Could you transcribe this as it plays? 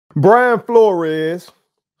Brian Flores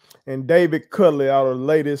and David Culley are the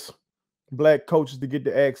latest black coaches to get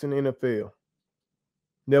the axe in the NFL.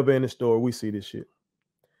 Never in the story. We see this shit.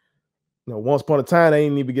 Once upon a time, they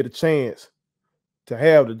didn't even get a chance to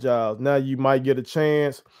have the jobs. Now you might get a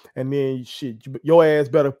chance, and then shit, your ass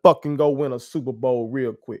better fucking go win a Super Bowl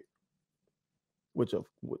real quick. Which of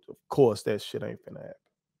course that shit ain't finna happen.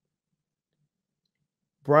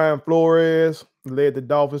 Brian Flores led the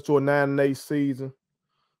Dolphins to a 9-8 season.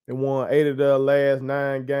 They won 8 of their last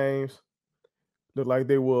 9 games. Looked like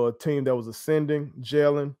they were a team that was ascending,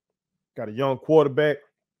 gelling, got a young quarterback.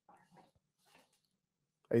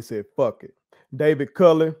 They said, fuck it. David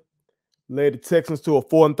Culley led the Texans to a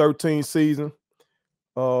 4-13 season.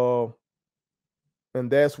 And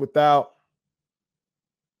that's without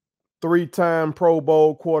 3-time Pro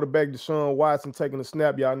Bowl quarterback Deshaun Watson taking a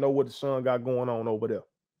snap. Y'all know what Deshaun got going on over there.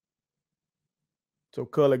 So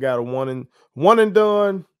Culley got a one and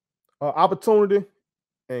done opportunity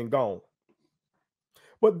and gone.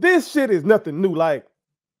 But this shit is nothing new. Like,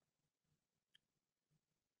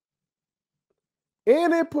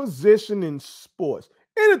 any position in sports,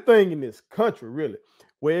 anything in this country, really,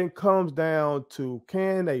 where it comes down to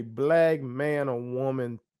can a black man or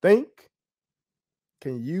woman think,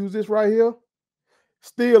 can use this right here,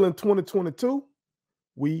 still in 2022,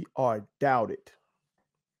 we are doubted.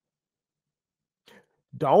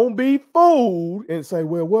 Don't be fooled and say,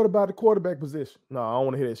 well, what about the quarterback position? No, I don't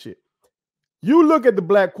want to hear that shit. You look at the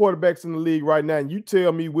black quarterbacks in the league right now and you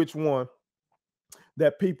tell me which one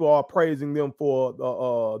that people are praising them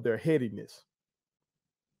for their headiness.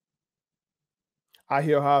 I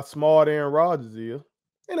hear how smart Aaron Rodgers is,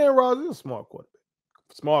 and Aaron Rodgers is a smart quarterback.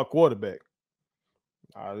 Smart quarterback.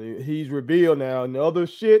 He's revealed now, and the other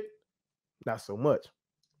shit, not so much.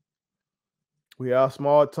 We how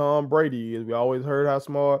smart Tom Brady is. We always heard how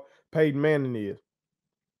smart Peyton Manning is.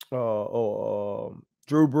 Drew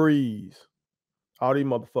Brees. All these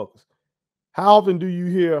motherfuckers. How often do you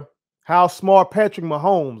hear how smart Patrick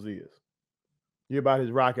Mahomes is? You hear about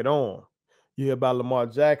his rocket arm. You hear about Lamar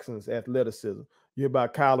Jackson's athleticism. You hear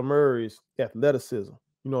about Kyler Murray's athleticism.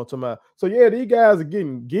 You know what I'm talking about? So, yeah, these guys are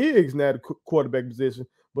getting gigs now at the quarterback position,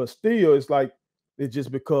 but still it's like it's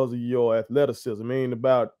just because of your athleticism. It ain't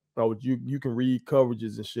about, you can read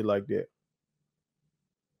coverages and shit like that.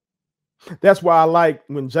 That's why I like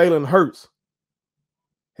when Jalen Hurts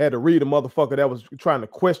had to read a motherfucker that was trying to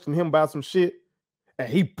question him about some shit, and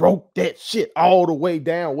he broke that shit all the way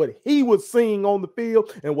down, what he was seeing on the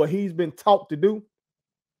field and what he's been taught to do,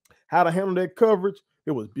 how to handle that coverage.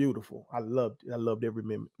 It was beautiful. I loved it. I loved every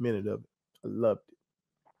minute of it. I loved it.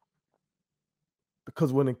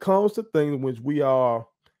 Because when it comes to things which we are,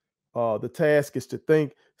 the task is to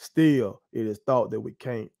think, still it is thought that we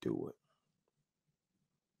can't do it.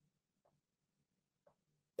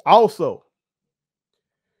 Also,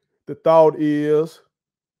 the thought is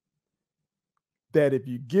that if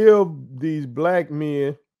you give these black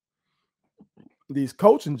men these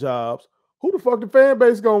coaching jobs, who the fuck the fan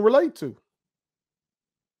base is gonna relate to?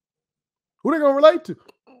 Who they gonna relate to?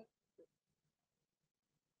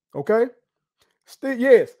 Okay. Still,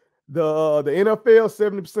 yes, the NFL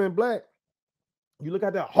 70% black. You look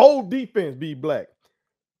at that whole defense be black,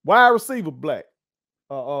 wide receiver black,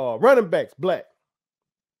 running backs black.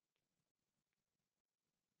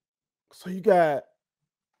 So you got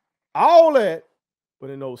all that, but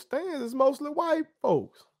in those stands, it's mostly white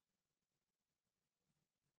folks.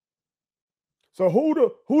 So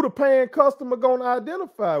who the paying customer gonna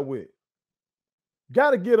identify with?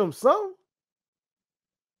 Got to get them some.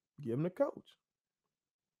 Give them the coach.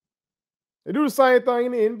 They do the same thing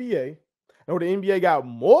in the NBA. I know the NBA got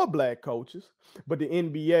more black coaches, but the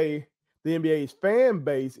NBA's fan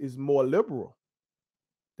base is more liberal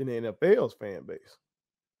than the NFL's fan base.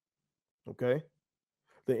 Okay?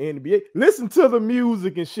 The NBA, listen to the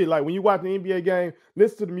music and shit. Like when you watch the NBA game,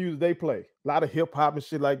 listen to the music they play. A lot of hip hop and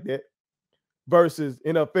shit like that. Versus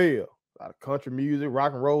NFL, a lot of country music,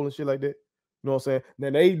 rock and roll and shit like that. You know what I'm saying?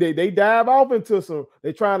 Then they dive off into some.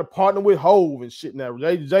 They trying to partner with Hove and shit now.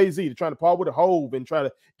 Jay-Z, they're trying to partner with Hove and try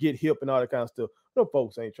to get hip and all that kind of stuff. No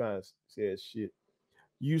folks ain't trying to say that shit.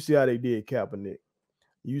 You see how they did Kaepernick.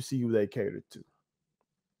 You see who they catered to.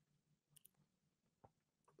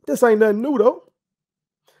 This ain't nothing new though.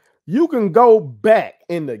 You can go back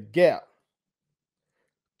in the gap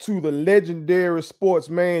to the legendary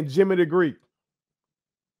sportsman Jimmy the Greek.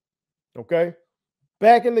 Okay?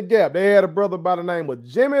 Back in the gap, they had a brother by the name of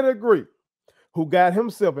Jimmy the Greek who got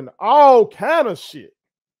himself in all kind of shit.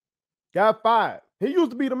 Got fired. He used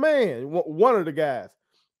to be the man, one of the guys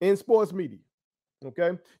in sports media.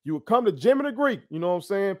 Okay? You would come to Jimmy the Greek, you know what I'm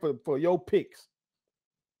saying, for your picks.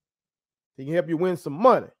 He can help you win some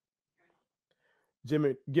money.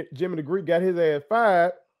 Jimmy the Greek got his ass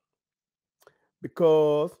fired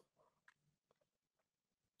because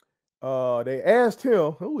they asked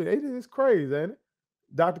him. Ooh, it's crazy, ain't it?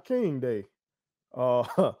 Dr. King Day.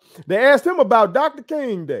 They asked him about Dr.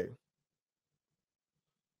 King Day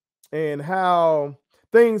and how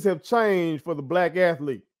things have changed for the black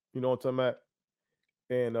athlete. You know what I'm talking about?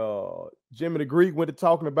 And Jimmy the Greek went to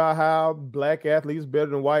talking about how black athletes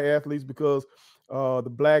better than white athletes because the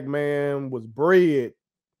black man was bred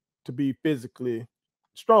to be physically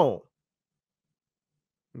strong.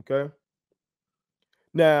 Okay.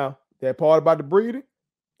 Now, that part about the breeding,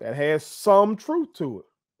 that has some truth to it.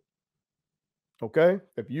 Okay.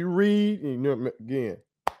 If you read, you know, again,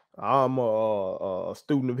 I'm a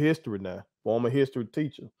student of history now, former history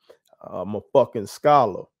teacher. I'm a fucking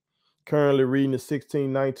scholar. Currently reading the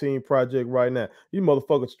 1619 project right now. You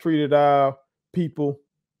motherfuckers treated our people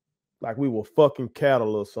like we were fucking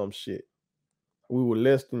cattle or some shit. We were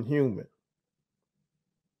less than human.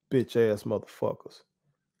 Bitch ass motherfuckers.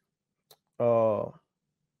 So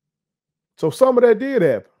some of that did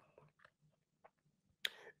happen.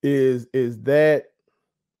 Is that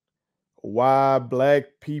why black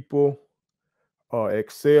people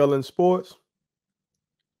excel in sports?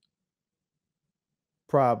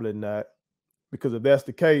 Probably not. Because if that's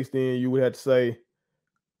the case, then you would have to say,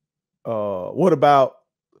 what about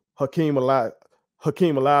Hakeem Olajuwon,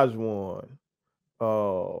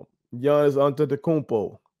 Giannis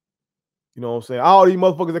Antetokounmpo? You know what I'm saying? All these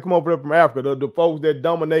motherfuckers that come over there from Africa, the folks that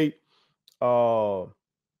dominate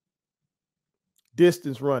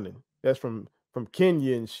distance running. That's from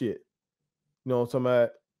Kenya and shit. You know what I'm talking about?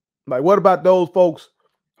 Like, what about those folks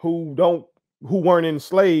who weren't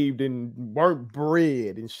enslaved and weren't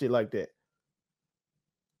bred and shit like that?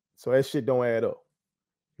 So that shit don't add up.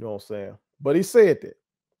 You know what I'm saying? But he said that.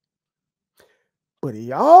 But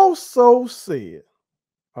he also said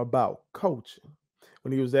about coaching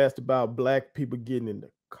when he was asked about black people getting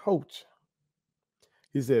into coaching.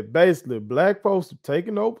 He said basically black folks are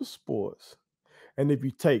taking over sports. And if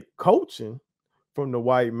you take coaching from the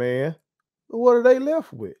white man, what are they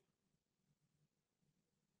left with?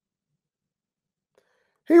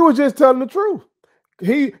 He was just telling the truth.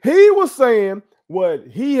 He was saying what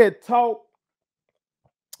he had talked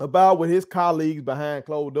about with his colleagues behind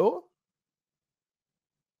closed doors.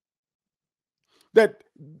 That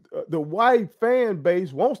the white fan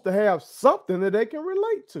base wants to have something that they can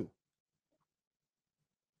relate to.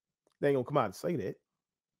 They ain't gonna come out and say that.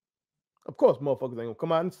 Of course, motherfuckers ain't gonna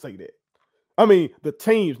come out and say that. I mean, the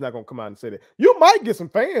team's not gonna come out and say that. You might get some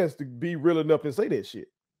fans to be real enough and say that shit,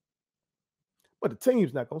 but the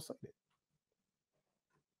team's not gonna say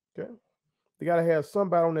that. Okay, they gotta have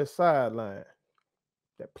somebody on that sideline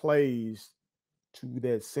that plays to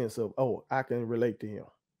that sense of, oh, I can relate to him.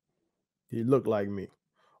 He looked like me,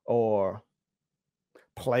 or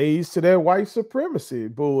plays to that white supremacy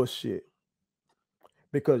bullshit.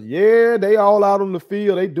 Because yeah, they all out on the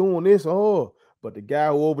field, they doing this, oh, but the guy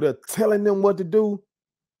who over there telling them what to do,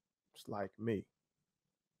 it's like me.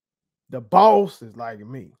 The boss is like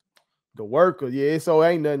me. The worker, yeah, so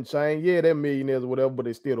ain't nothing changed. Yeah, they're millionaires or whatever, but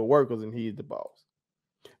they're still the workers and he's the boss.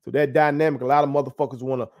 So that dynamic, a lot of motherfuckers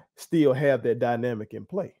want to still have that dynamic in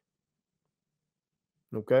play.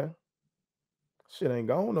 Okay? Shit ain't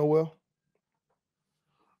going nowhere.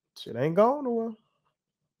 Shit ain't going nowhere.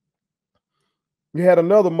 You had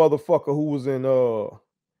another motherfucker who was in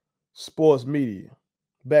sports media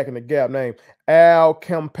back in the gap named Al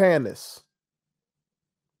Campanis.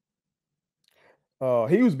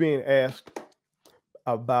 He was being asked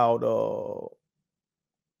about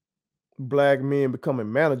black men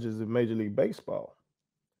becoming managers in Major League Baseball.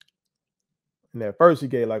 And at first he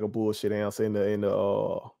gave like a bullshit answer in the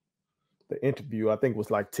interview. I think it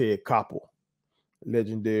was like Ted Koppel,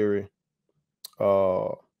 legendary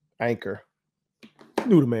anchor.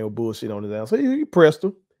 Knew the man was bullshit on his answer. He pressed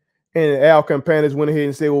him. And Al Campanis went ahead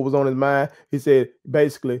and said what was on his mind. He said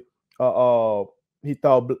basically he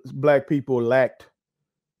thought black people lacked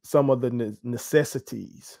some of the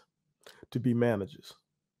necessities to be managers.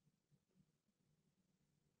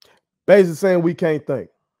 Basically saying we can't think.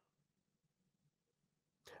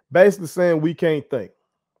 Basically saying we can't think.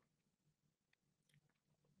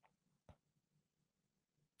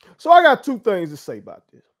 So I got two things to say about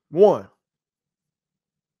this. One,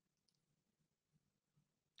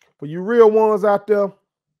 for you real ones out there,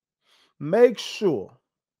 make sure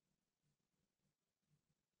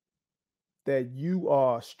that you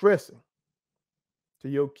are stressing to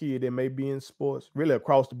your kid that may be in sports, really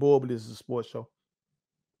across the board, but this is a sports show.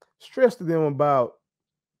 Stress to them about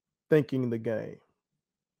thinking the game.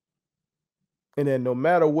 And then no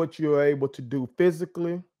matter what you're able to do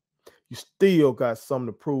physically, you still got something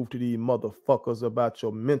to prove to these motherfuckers about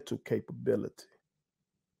your mental capability.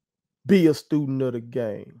 Be a student of the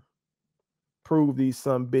game. Prove these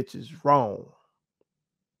some bitches wrong.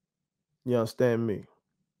 You understand me?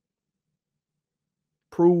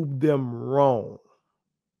 Prove them wrong.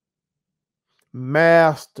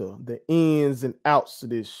 Master the ins and outs of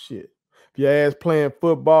this shit. If your ass playing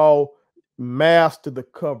football, master the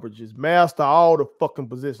coverages, master all the fucking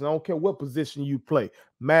positions. I don't care what position you play,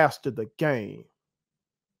 master the game.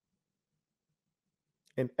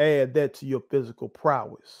 And add that to your physical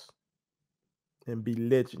prowess and be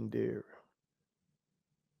legendary.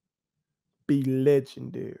 Be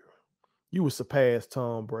legendary. You would surpass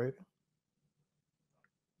Tom Brady.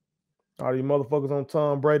 All these motherfuckers on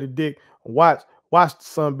Tom Brady dick. Watch the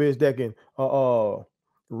son bitch that can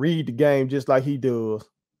read the game just like he does,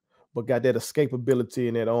 but got that escapability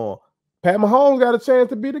in that arm. Pat Mahomes got a chance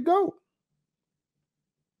to be the GOAT.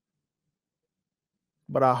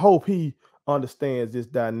 But I hope he understands this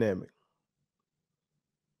dynamic.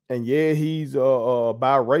 And yeah, he's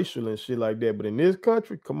biracial and shit like that. But in this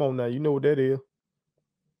country, come on now, you know what that is.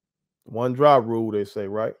 One drop rule, they say,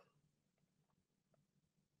 right?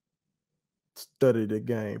 Study the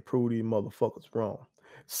game, prove these motherfuckers wrong.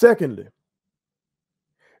 Secondly,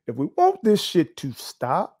 if we want this shit to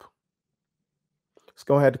stop, it's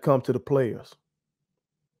gonna have to come to the players.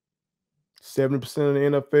 70% of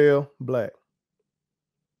the NFL, black.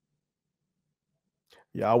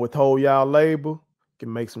 Y'all withhold y'all labor,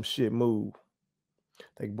 can make some shit move.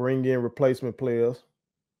 They can bring in replacement players.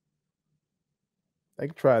 They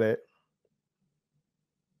can try that.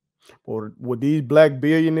 Or with these black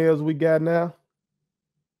billionaires we got now,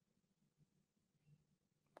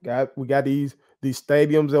 we got these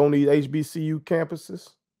stadiums on these HBCU campuses.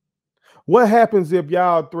 What happens if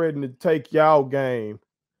y'all threaten to take y'all game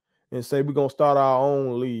and say we're gonna start our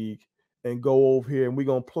own league and go over here and we're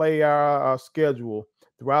gonna play our schedule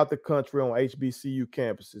throughout the country on HBCU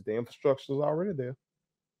campuses? The infrastructure is already there.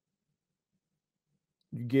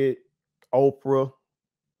 You get Oprah,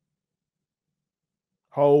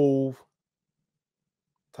 Hove,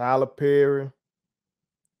 Tyler Perry,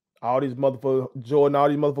 all these motherfuckers, Jordan, all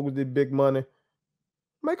these motherfuckers did big money.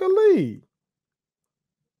 Make a league.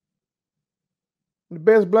 The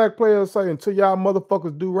best black players say, until y'all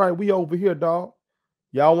motherfuckers do right, we over here, dog.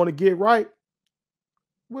 Y'all want to get right?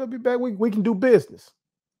 We'll be back. We can do business.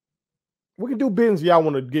 We can do business. Y'all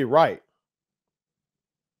want to get right.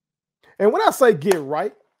 And when I say get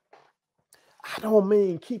right, I don't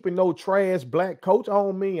mean keeping no trash black coach. I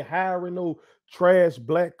don't mean hiring no trash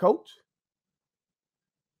black coach.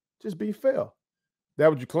 Just be fair. That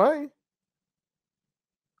what you claim?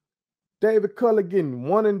 David Culley getting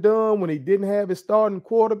one and done when he didn't have his starting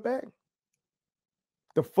quarterback?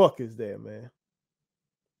 The fuck is that, man?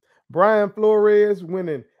 Brian Flores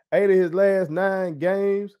winning 8 of his last 9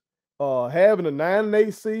 games, having a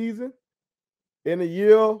 9-8 season in a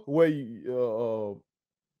year where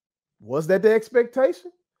was that the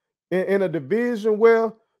expectation? In a division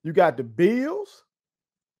where you got the Bills,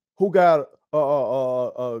 who got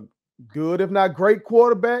a good, if not great,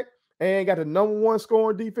 quarterback, and got the #1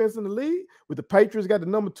 scoring defense in the league, with the Patriots got the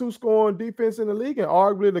 #2 scoring defense in the league and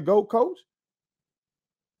arguably the GOAT coach.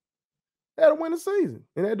 They had to win the season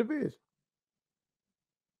in that division.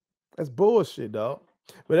 That's bullshit, dog.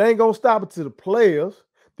 But it ain't gonna stop it to the players.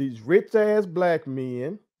 These rich ass black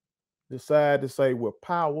men decide to say we're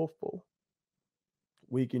powerful.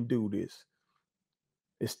 We can do this.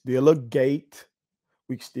 It's still a gate.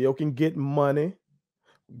 We still can get money.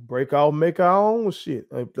 Break out, make our own shit,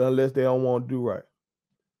 unless they don't want to do right.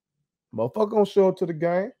 Motherfucker gonna show up to the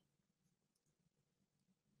game.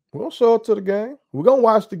 We're gonna show up to the game. We're gonna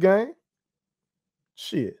watch the game.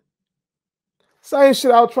 Shit. Same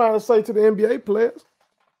shit I was trying to say to the NBA players.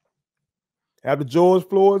 After George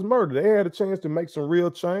Floyd's murder, they had a chance to make some real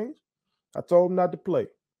change. I told them not to play.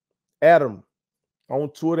 Adam on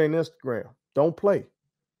Twitter and Instagram, don't play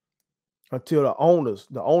until the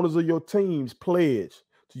owners of your teams pledge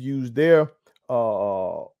to use their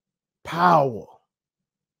power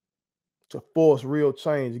to force real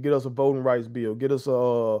change, to get us a voting rights bill, get us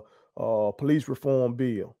a police reform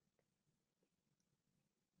bill,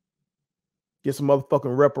 get some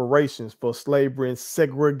motherfucking reparations for slavery and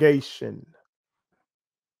segregation.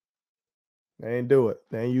 They ain't do it.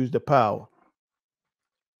 They ain't use the power.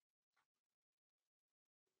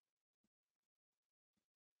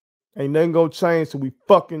 Ain't nothing gonna change till we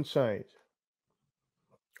fucking change.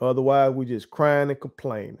 Otherwise, we just crying and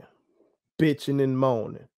complaining, bitching and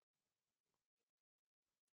moaning.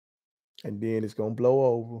 And then it's gonna blow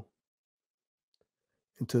over.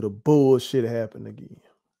 until the bullshit happen again.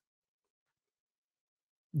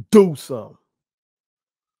 Do something.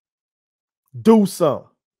 Do something.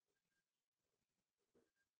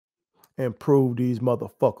 And prove these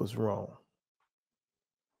motherfuckers wrong.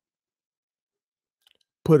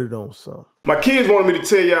 Put it on something. My kids wanted me to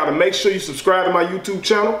tell y'all to make sure you subscribe to my YouTube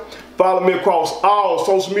channel. Follow me across all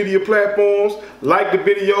social media platforms. Like the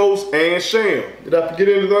videos and share them. Did I forget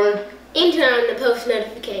anything? And turn on the post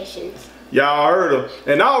notifications. Y'all heard them.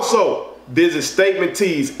 And also, visit Statement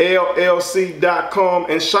Tees, LLC.com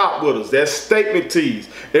and shop with us. That's Statement Tees.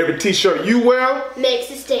 Every t-shirt you wear makes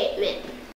a statement.